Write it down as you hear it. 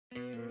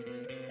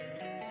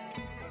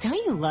Don't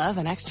you love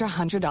an extra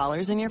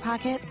 $100 in your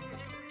pocket?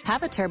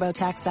 Have a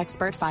TurboTax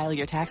expert file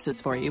your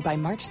taxes for you by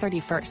March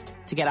 31st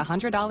to get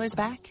 $100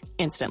 back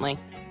instantly.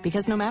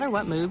 Because no matter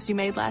what moves you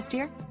made last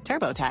year,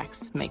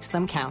 TurboTax makes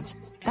them count.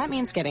 That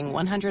means getting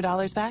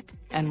 $100 back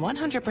and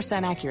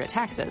 100% accurate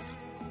taxes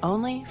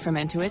only from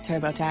Intuit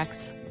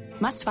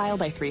TurboTax. Must file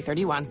by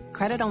 3/31.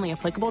 Credit only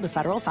applicable to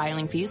federal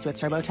filing fees with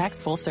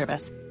TurboTax full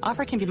service.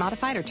 Offer can be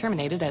modified or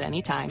terminated at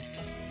any time.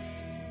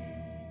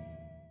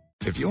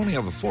 If you only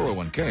have a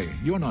 401k,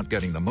 you're not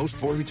getting the most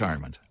for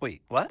retirement.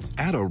 Wait, what?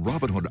 Add a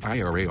Robinhood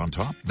IRA on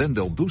top, then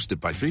they'll boost it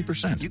by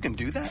 3%. You can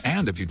do that?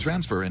 And if you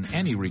transfer in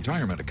any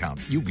retirement account,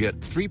 you get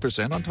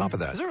 3% on top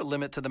of that. Is there a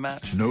limit to the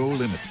match? No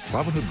limit.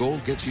 Robinhood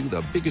Gold gets you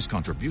the biggest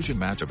contribution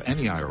match of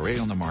any IRA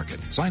on the market.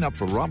 Sign up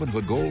for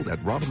Robinhood Gold at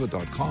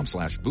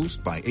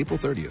Robinhood.com/boost by April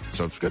 30th.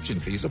 Subscription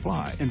fees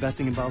apply.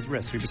 Investing involves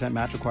risk. 3%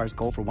 match requires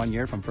gold for 1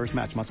 year from first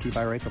match. Must keep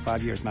IRA for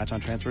 5 years. Match on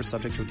transfers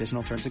subject to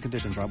additional terms and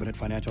conditions. Robinhood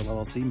Financial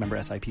LLC, member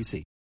SIPC.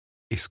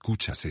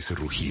 ¿Escuchas ese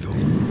rugido?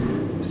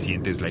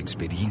 ¿Sientes la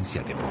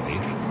experiencia de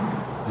poder?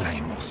 ¿La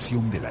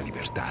emoción de la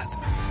libertad?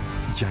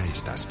 Ya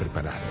estás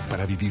preparado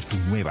para vivir tu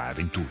nueva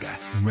aventura.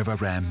 Nueva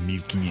Ram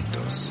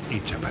 1500,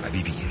 hecha para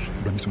vivir.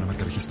 Ram es una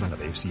marca registrada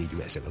de FCA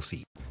US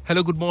LLC.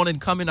 Hello, good morning.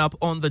 Coming up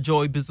on the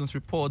Joy Business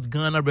Report,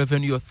 Ghana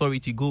Revenue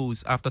Authority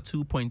goes after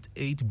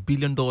 $2.8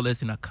 billion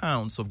in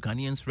accounts of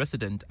Ghanaians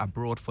resident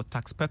abroad for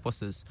tax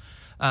purposes.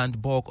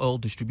 And Bulk Oil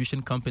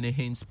Distribution Company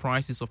hints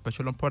prices of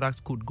petroleum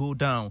products could go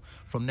down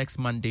from next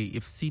Monday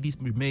if cedi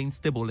remains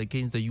stable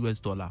against the US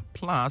dollar.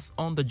 Plus,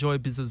 on the Joy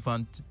Business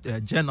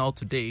Journal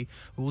today,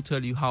 we will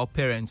tell you how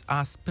parents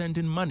are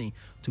spending money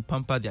to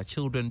pamper their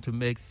children to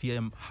make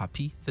them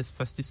happy this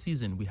festive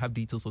season. We have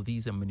details of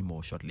these and many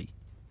more shortly.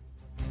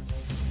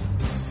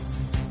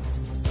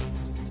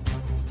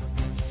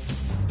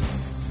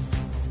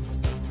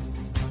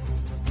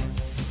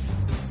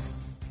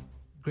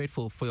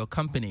 Grateful for your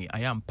company.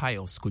 I am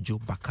Pius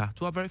Kojo Baka.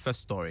 To our very first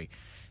story,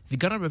 the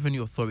Ghana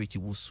Revenue Authority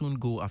will soon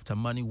go after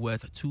money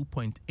worth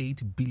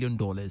 $2.8 billion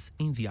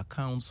in the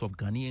accounts of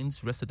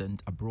Ghanaians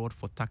resident abroad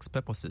for tax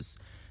purposes.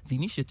 The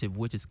initiative,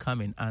 which is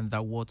coming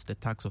under what the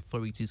tax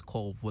authorities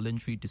call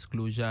Voluntary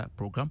Disclosure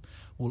Program,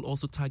 will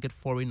also target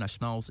foreign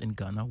nationals in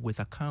Ghana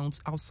with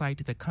accounts outside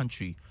the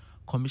country.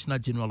 Commissioner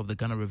General of the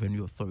Ghana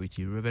Revenue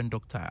Authority, Reverend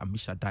Dr.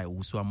 Amishadai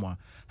Owusu-Amoah,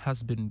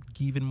 has been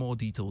giving more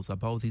details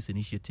about this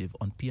initiative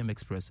on PM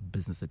Express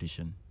Business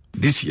Edition.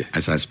 This year,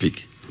 as I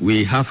speak,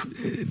 we have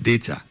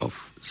data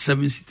of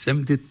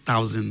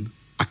 70,000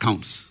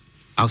 accounts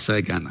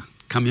outside Ghana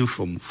coming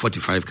from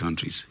 45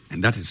 countries.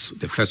 And that is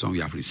the first one we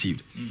have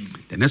received.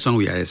 The next one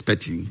we are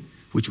expecting,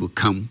 which will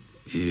come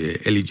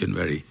early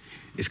January,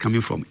 is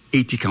coming from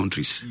 80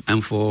 countries.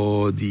 And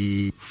for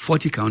the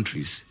 40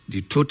 countries,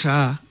 the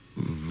total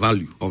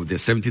value of the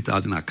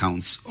 70,000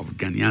 accounts of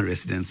Ghanaian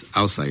residents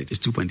outside is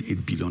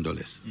 $2.8 billion.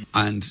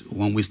 And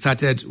when we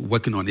started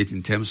working on it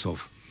in terms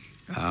of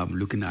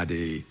looking at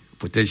the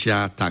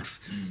potential tax,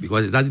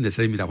 because it doesn't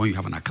necessarily mean that when you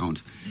have an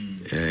account,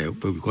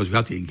 but because we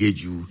have to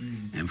engage you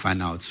and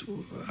find out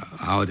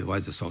what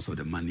is the source of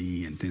the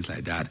money and things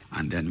like that,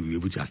 and then we'll be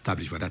able to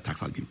establish whether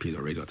tax has been paid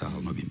already or tax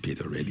has not been paid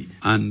already.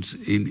 And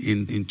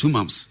in 2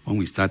 months, when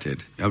we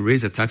started, we have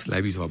raised the tax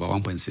liability of about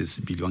 1.6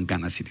 billion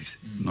Ghana cedis,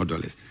 not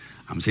dollars.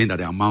 I'm saying that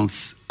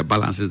the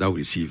balances that we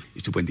receive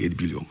is 2.8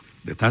 billion.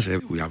 The tax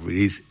we have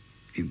raised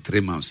in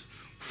 3 months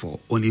for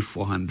only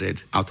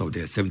 400 out of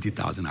the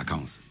 70,000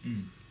 accounts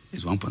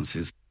is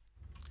 1.6.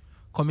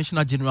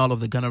 Commissioner General of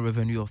the Ghana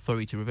Revenue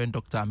Authority, Reverend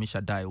Dr.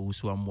 Amishadai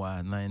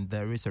Owusu-Amoah, and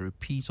there is a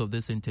repeat of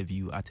this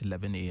interview at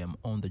 11 a.m.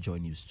 on the Joy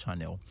News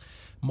channel.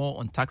 More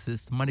on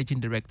taxes,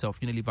 Managing Director of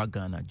Unilever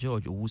Ghana,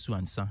 George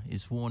Owusu-Ansah,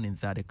 is warning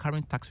that the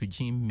current tax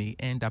regime may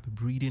end up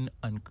breeding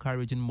and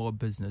encouraging more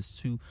business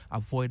to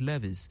avoid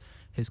levies.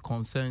 His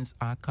concerns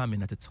are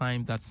coming at a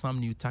time that some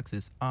new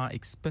taxes are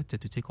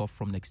expected to take off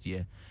from next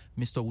year.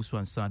 Mr.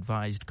 Owusu-Ansah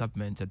advised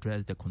government to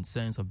address the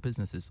concerns of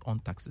businesses on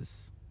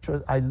taxes.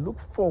 So I look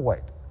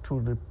forward to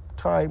the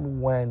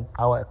time when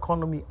our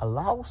economy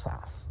allows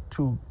us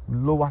to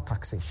lower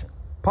taxation.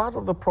 Part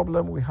of the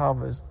problem we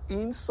have is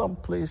in some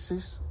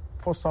places,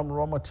 for some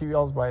raw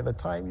materials, by the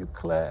time you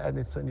clear and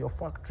it's in your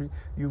factory,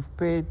 you've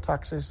paid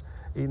taxes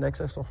in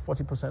excess of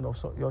 40%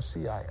 of your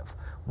CIF.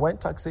 When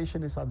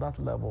taxation is at that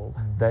level,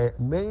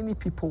 many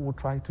people will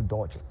try to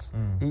dodge it,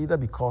 either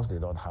because they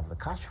don't have the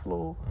cash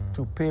flow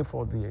to pay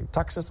for the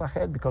taxes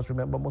ahead, because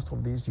remember, most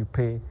of these you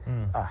pay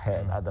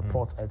ahead at the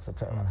port,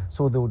 etc.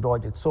 So they will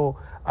dodge it. So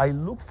I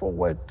look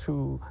forward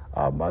to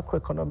our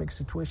macroeconomic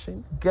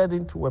situation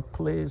getting to a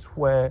place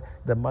where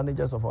the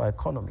managers of our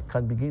economy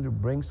can begin to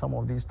bring some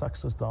of these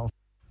taxes down.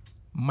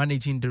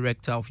 Managing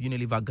Director of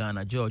Unilever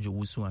Ghana, George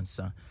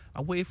Owusu-Ansah.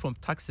 Away from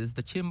taxes,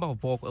 the Chamber of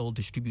Bulk Oil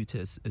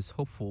Distributors is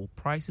hopeful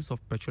prices of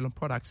petroleum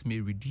products may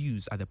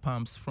reduce at the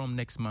pumps from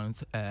next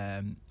month,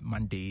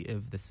 Monday,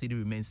 if the cedi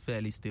remains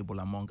fairly stable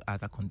among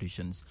other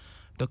conditions.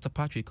 Dr.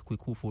 Patrick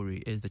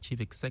Kwekufori is the Chief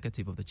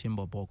Executive of the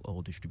Chamber of Bulk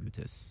Oil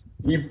Distributors.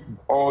 If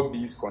all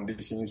these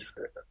conditions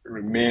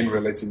remain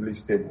relatively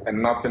stable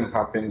and nothing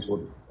happens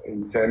with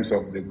in terms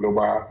of the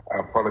global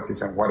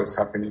politics and what is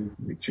happening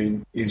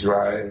between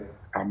Israel,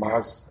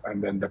 Hamas,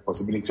 and then the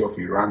possibility of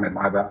Iran and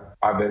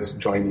others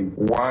joining.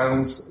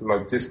 Once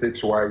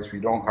logistics-wise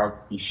we don't have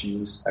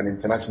issues and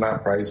international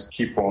price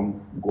keep on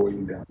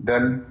going down,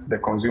 then the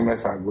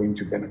consumers are going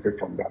to benefit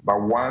from that.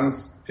 But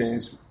once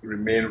things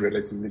remain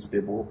relatively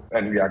stable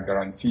and we are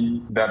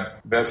guaranteed that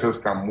vessels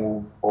can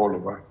move all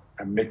over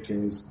and make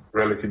things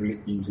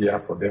relatively easier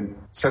for them,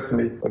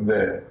 certainly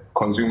the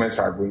consumers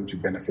are going to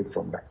benefit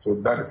from that. So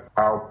that is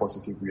how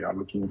positive we are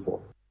looking for.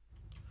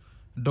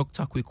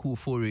 Dr. Kweku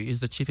Ofori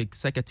is the Chief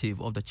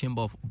Executive of the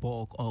Chamber of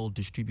Bulk Oil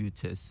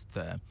Distributors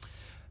there.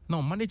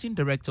 Now, Managing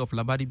Director of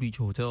Labadi Beach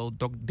Hotel,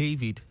 Dr.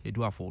 David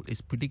Eduafo,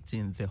 is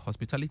predicting the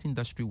hospitality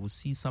industry will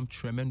see some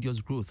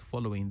tremendous growth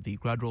following the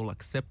gradual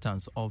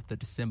acceptance of the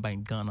December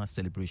in Ghana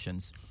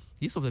celebrations.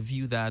 He's of the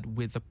view that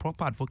with the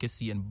proper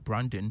advocacy and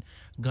branding,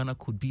 Ghana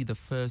could be the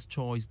first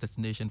choice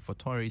destination for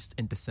tourists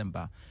in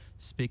December.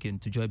 Speaking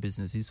to Joy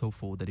Business, he's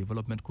hopeful the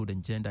development could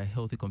engender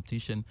healthy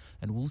competition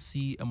and we'll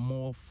see a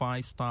more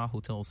 5-star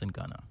hotels in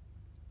Ghana.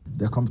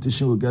 The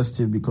competition will get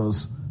stiff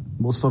because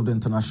most of the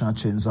international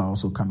chains are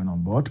also coming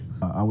on board.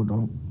 I would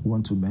not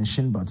want to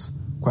mention, but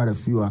quite a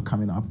few are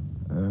coming up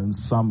and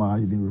some are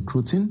even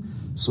recruiting.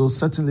 So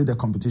certainly the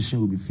competition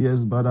will be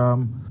fierce, but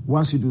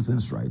once you do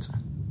things right,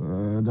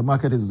 the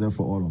market is there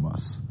for all of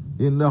us.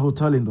 In the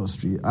hotel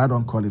industry, I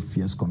don't call it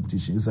fierce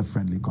competition. It's a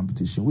friendly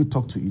competition. We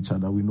talk to each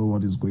other. We know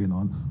what is going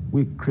on.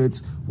 We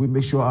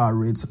make sure our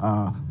rates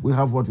we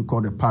have what we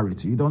call the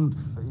parity.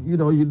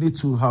 You need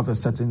to have a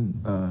certain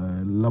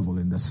level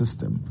in the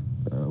system.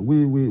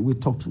 We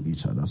talk to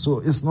each other. So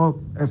it's not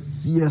a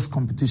fierce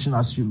competition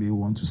as you may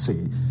want to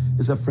say.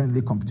 It's a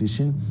friendly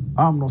competition.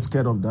 I'm not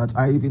scared of that.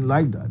 I even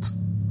like that.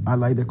 I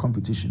like the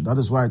competition. That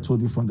is why I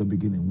told you from the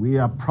beginning. We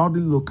are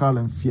proudly local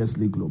and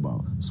fiercely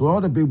global. So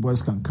all the big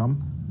boys can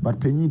come,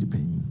 but penny the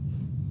penny.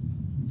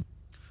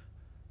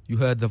 You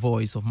heard the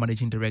voice of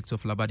Managing Director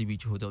of Labadi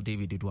Beach Hotel,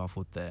 David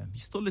Eduafo there.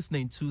 You're still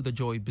listening to the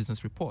Joy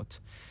Business Report.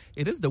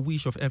 It is the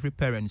wish of every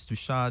parent to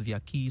shower their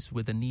kids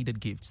with the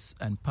needed gifts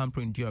and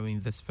pampering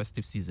during this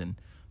festive season.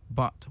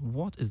 But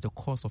what is the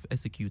cost of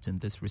executing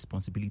this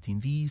responsibility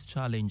in these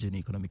challenging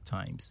economic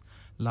times?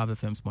 Love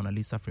FM's Mona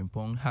Lisa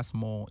Frimpong has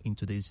more in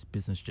today's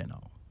Business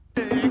Journal.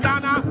 In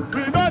Ghana,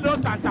 we know no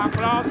Santa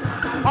Claus,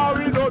 or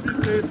we know the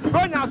same.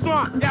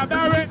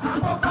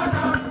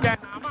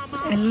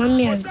 And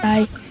mommy has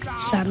buy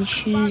some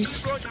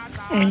shoes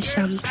and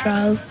some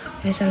trousers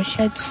and some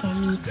shirts for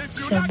me to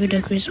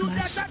celebrate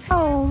Christmas.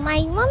 Oh,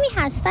 my mommy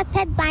has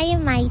started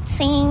buying my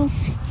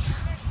things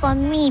for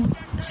me.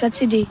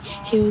 Saturday,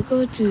 she will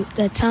go to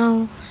the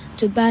town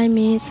to buy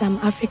me some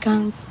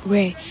African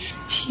wear.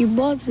 She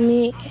bought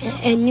me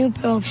a new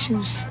pair of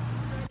shoes.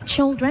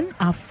 Children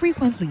are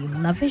frequently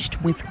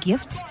lavished with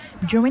gifts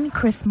during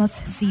Christmas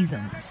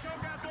seasons.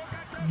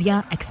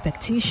 Their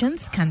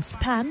expectations can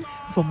span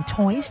from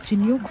toys to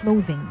new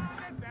clothing.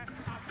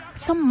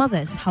 Some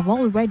mothers have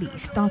already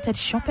started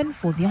shopping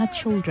for their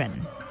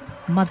children.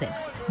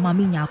 Mothers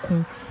Mami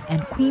Nyakun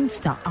and Queen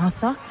Star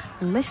Arthur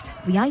list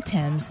the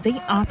items they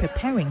are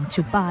preparing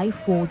to buy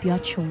for their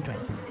children.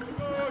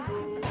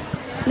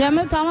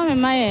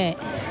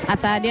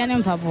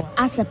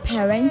 As a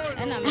parent,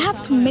 I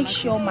have to make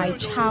sure my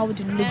child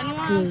looks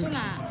good.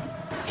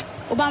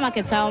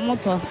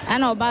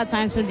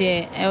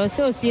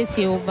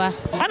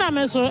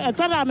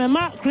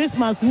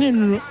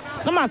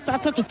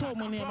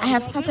 I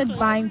have started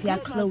buying their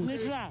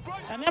clothes.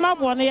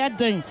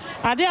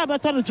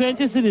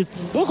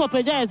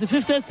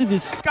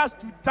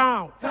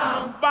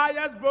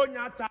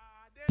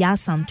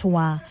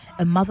 Yasantoa,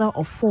 a mother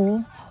of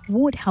 4,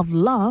 would have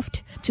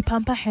loved to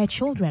pamper her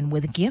children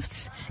with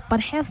gifts,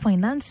 but her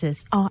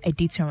finances are a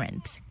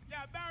deterrent.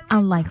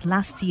 Unlike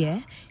last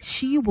year,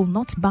 she will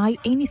not buy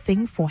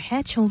anything for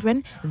her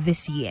children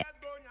this year.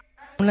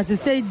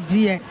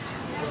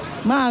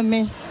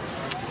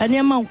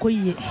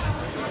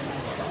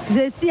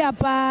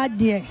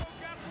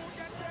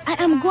 I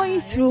am going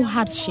through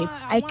hardship.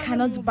 I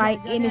cannot buy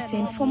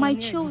anything for my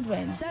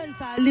children.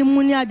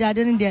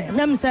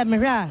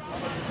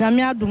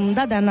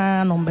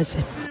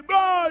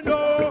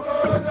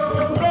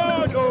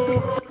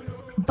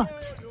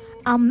 But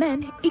are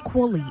men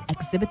equally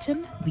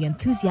exhibiting the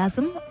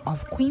enthusiasm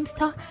of Queen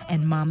Star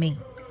and Mami?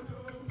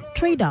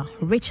 Trader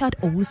Richard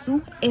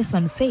Owusu is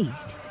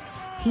unfazed.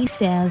 He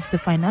says the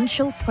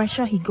financial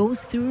pressure he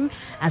goes through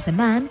as a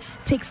man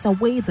takes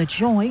away the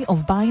joy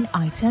of buying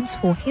items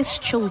for his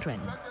children.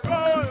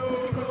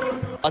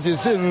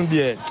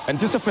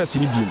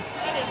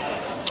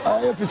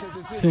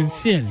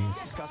 Sincerely,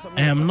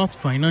 I am not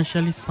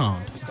financially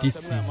sound this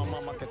season.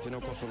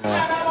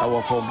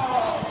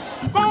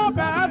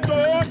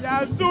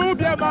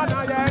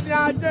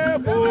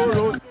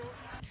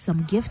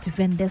 Some gift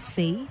vendors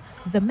say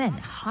the men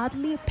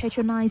hardly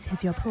patronize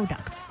their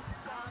products.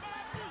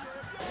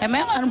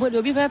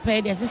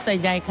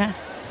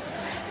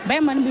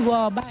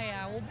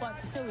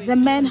 The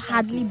men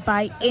hardly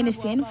buy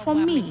anything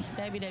from me.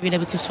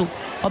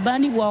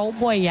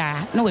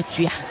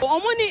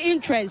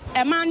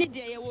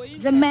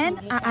 The men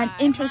are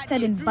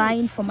uninterested in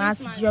buying from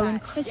us during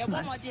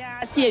Christmas.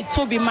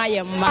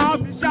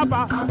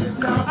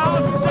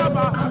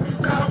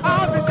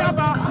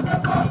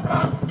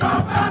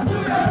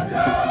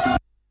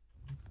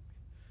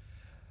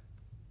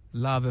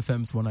 Love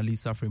FM's Mona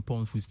Lisa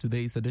Frimpong with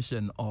today's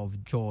edition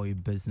of Joy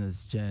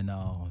Business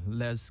Journal.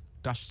 Let's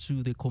dash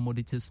to the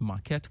commodities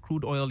market.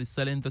 Crude oil is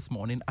selling this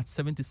morning at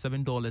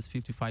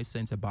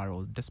 $77.55 a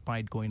barrel,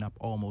 despite going up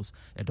almost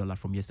 $1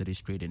 from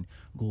yesterday's trading.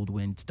 Gold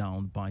went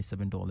down by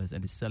 $7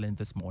 and is selling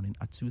this morning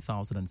at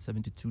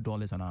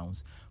 $2,072 an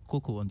ounce.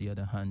 Cocoa, on the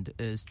other hand,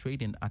 is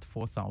trading at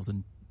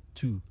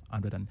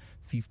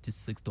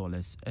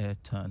 $4,256 a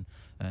ton.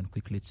 And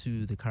quickly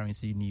to the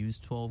currency news,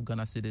 12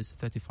 Ghana cedis,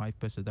 35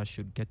 pesos. That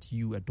should get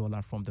you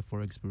 $1 from the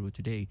Forex Bureau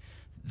today.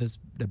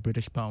 The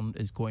British pound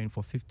is going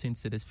for 15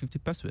 cedis, 50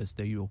 pesos.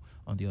 The euro,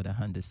 on the other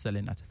hand, is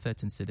selling at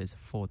 13 cedis,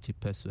 40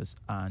 pesos.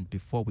 And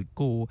before we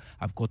go,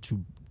 I've got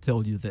to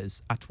tell you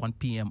this. At 1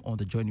 p.m. on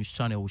the Joy News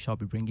channel, we shall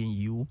be bringing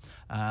you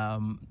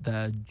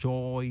the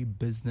Joy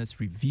Business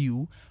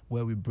Review,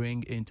 where we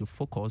bring into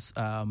focus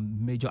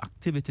major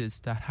activities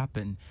that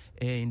happen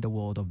in the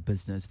world of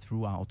business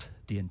throughout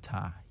the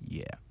entire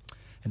year.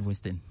 And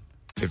Winston.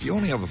 If you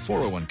only have a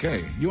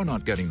 401k, you're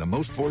not getting the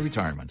most for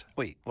retirement.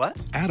 Wait, what?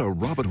 Add a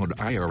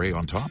Robinhood IRA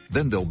on top,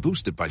 then they'll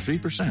boost it by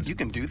 3%. You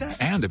can do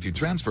that? And if you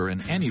transfer in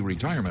any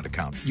retirement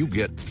account, you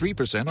get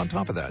 3% on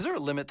top of that. Is there a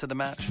limit to the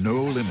match?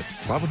 No limit.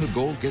 Robinhood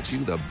Gold gets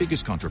you the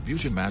biggest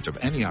contribution match of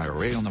any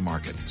IRA on the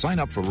market. Sign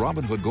up for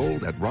Robinhood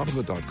Gold at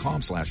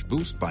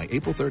Robinhood.com/boost by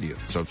April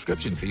 30th.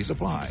 Subscription fees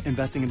apply.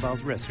 Investing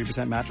involves risk.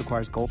 3% match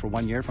requires gold for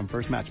 1 year from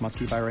first match. Must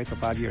keep IRA for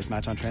 5 years.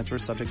 Match on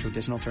transfers subject to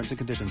additional terms and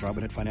conditions.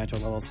 Robinhood Financial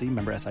LLC,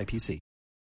 member SIPC.